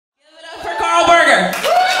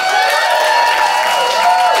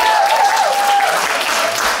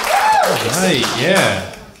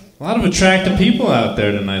Yeah. A lot of attractive people out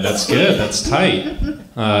there tonight. That's good. That's tight.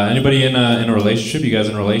 Anybody in a relationship? You guys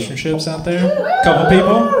in relationships out there? Couple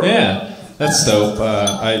people? Yeah. That's dope.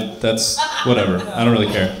 That's whatever. I don't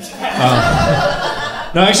really care.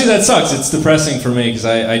 No, actually that sucks. It's depressing for me because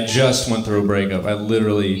I just went through a breakup. I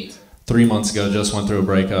literally 3 months ago just went through a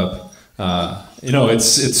breakup. You know, it's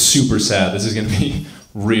super sad. This is going to be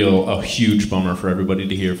a huge bummer for everybody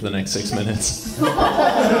to hear for the next 6 minutes.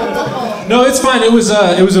 No, it's fine. It was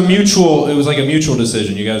like a mutual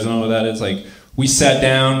decision. You guys know what that is? Like, we sat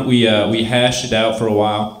down, we hashed it out for a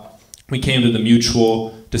while. We came to the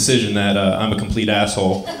mutual decision that I'm a complete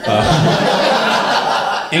asshole.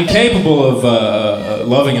 Incapable of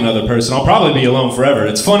loving another person. I'll probably be alone forever.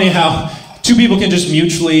 It's funny how two people can just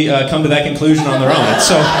mutually come to that conclusion on their own.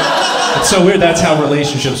 It's so weird. That's how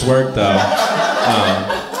relationships work, though.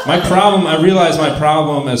 I realize my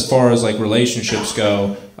problem as far as like relationships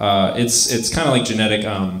go, it's kind of like genetic.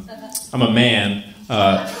 I'm a man.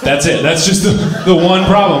 That's it. That's just the one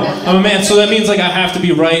problem. I'm a man, so that means like I have to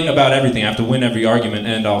be right about everything. I have to win every argument,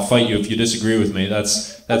 and I'll fight you if you disagree with me.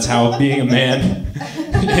 That's how being a man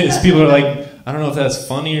is. People are like, I don't know if that's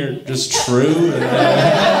funny or just true.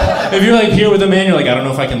 If you're like here with a man, you're like, I don't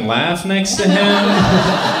know if I can laugh next to him.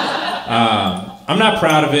 I'm not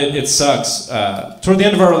proud of it. It sucks. Toward the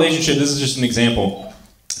end of our relationship, this is just an example.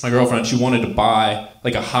 My girlfriend, she wanted to buy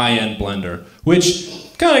like a high-end blender, which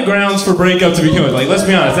kind of grounds for breakup to begin with. Like, let's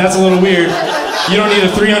be honest, that's a little weird. You don't need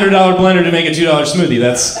a $300 blender to make a $2 smoothie.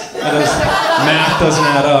 Math doesn't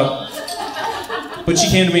add up. But she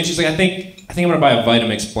came to me and she's like, I think I'm gonna buy a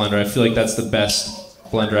Vitamix blender. I feel like that's the best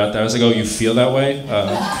blender out there. I was like, oh, you feel that way?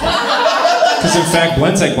 Because in fact,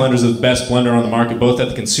 Blendtec blenders are the best blender on the market, both at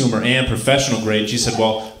the consumer and professional grade. She said,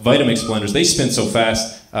 well, Vitamix blenders, they spin so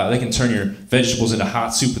fast, they can turn your vegetables into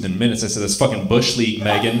hot soup within minutes. I said, that's fucking Bush League,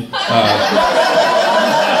 Megan.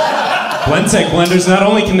 Blendtec blenders, not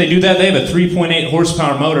only can they do that, they have a 3.8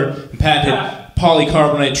 horsepower motor and patented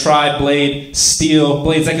polycarbonate tri-blade steel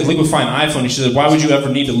blades that could liquefy an iPhone. She said, why would you ever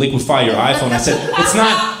need to liquefy your iPhone? I said, it's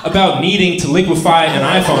not about needing to liquefy an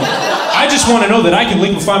iPhone. I just want to know that I can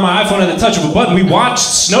liquefy my iPhone at the touch of a button. We watched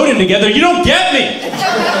Snowden together. You don't get me!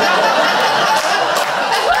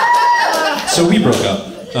 So we broke up.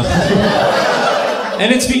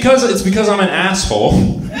 And it's because I'm an asshole.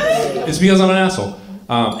 It's because I'm an asshole.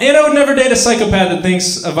 And I would never date a psychopath that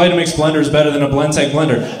thinks a Vitamix blender is better than a Blendtec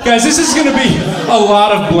blender. Guys, this is going to be a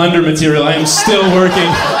lot of blender material. I am still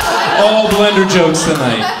working all blender jokes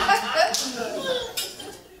tonight.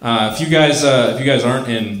 If you guys aren't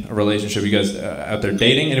in a relationship, you guys out there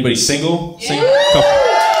dating? Anybody single? Single?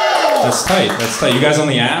 That's tight. That's tight. You guys on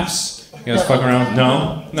the apps? You guys fucking around?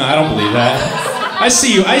 No, I don't believe that. I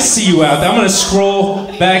see you out there. I'm gonna scroll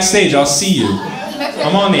backstage. I'll see you.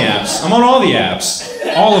 I'm on the apps. I'm on all the apps.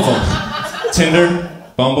 All of them. Tinder,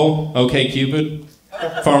 Bumble, OkCupid,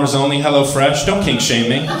 Farmers Only, HelloFresh. Don't kink shame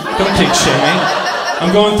me. Don't kink shame me.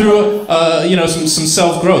 I'm going through, some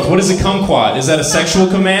self-growth. What is a kumquat? Is that a sexual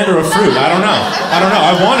command or a fruit? I don't know.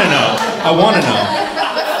 I want to know.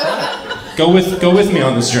 Go with me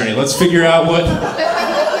on this journey. Let's figure out what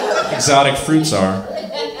exotic fruits are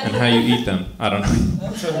and how you eat them. I don't know.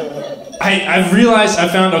 I've realized,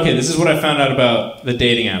 this is what I found out about the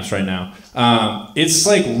dating apps right now. It's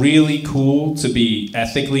like really cool to be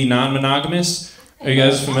ethically non-monogamous. Are you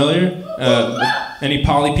guys familiar? Any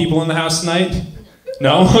poly people in the house tonight?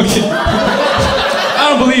 No? Okay. I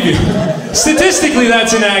don't believe you. Statistically,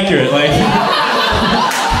 that's inaccurate. Like,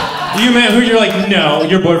 you man who you're like, no,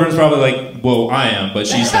 your boyfriend's probably like, well, I am, but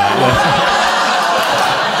she's not.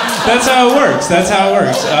 That's how it works. That's how it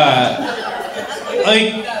works.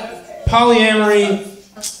 Like, polyamory,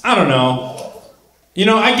 I don't know. You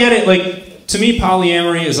know, I get it. Like, to me,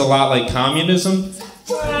 polyamory is a lot like communism.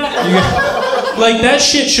 Like, that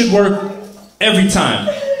shit should work every time.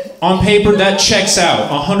 On paper, that checks out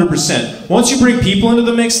 100%. Once you bring people into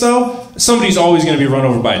the mix, though, somebody's always going to be run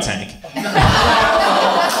over by a tank.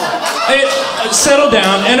 Settle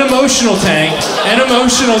down. An emotional tank. An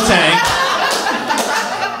emotional tank.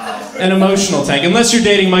 An emotional tank. Unless you're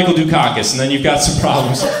dating Michael Dukakis, and then you've got some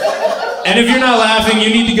problems. And if you're not laughing,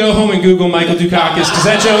 you need to go home and Google Michael Dukakis, because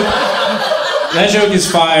that joke is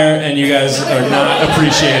fire, and you guys are not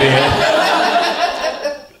appreciating it.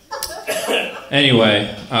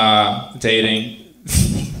 Anyway, dating.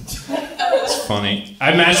 It's funny.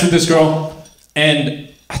 I matched with this girl, and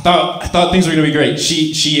I thought things were gonna be great.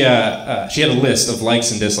 She had a list of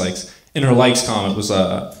likes and dislikes. In her likes column, it was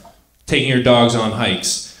taking her dogs on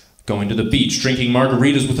hikes, going to the beach, drinking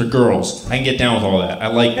margaritas with her girls. I can get down with all that. I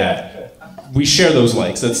like that. We share those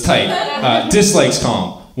likes. That's tight. Dislikes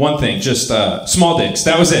column. One thing, just small dicks.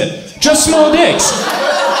 That was it. Just small dicks.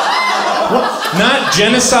 Not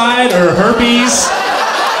genocide or herpes.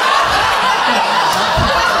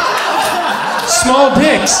 Small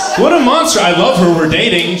dicks. What a monster. I love her. We're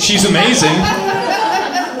dating. She's amazing.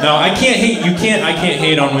 No, I can't hate. I can't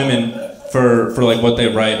hate on women for like what they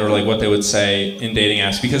write or like what they would say in dating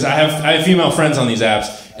apps, because I have female friends on these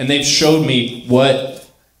apps, and they've showed me what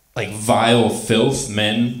like vile filth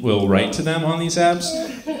men will write to them on these apps.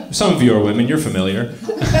 Some of you are women, you're familiar.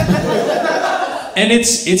 And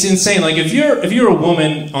it's insane. Like if you're a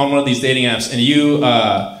woman on one of these dating apps and you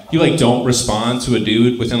like don't respond to a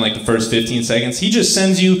dude within like the first 15 seconds, he just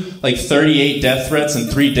sends you like 38 death threats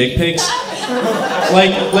and 3 dick pics.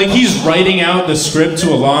 Like he's writing out the script to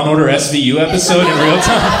a Law & Order SVU episode in real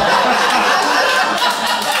time.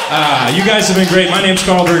 You guys have been great. My name's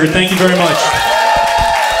Karl Berger. Thank you very much.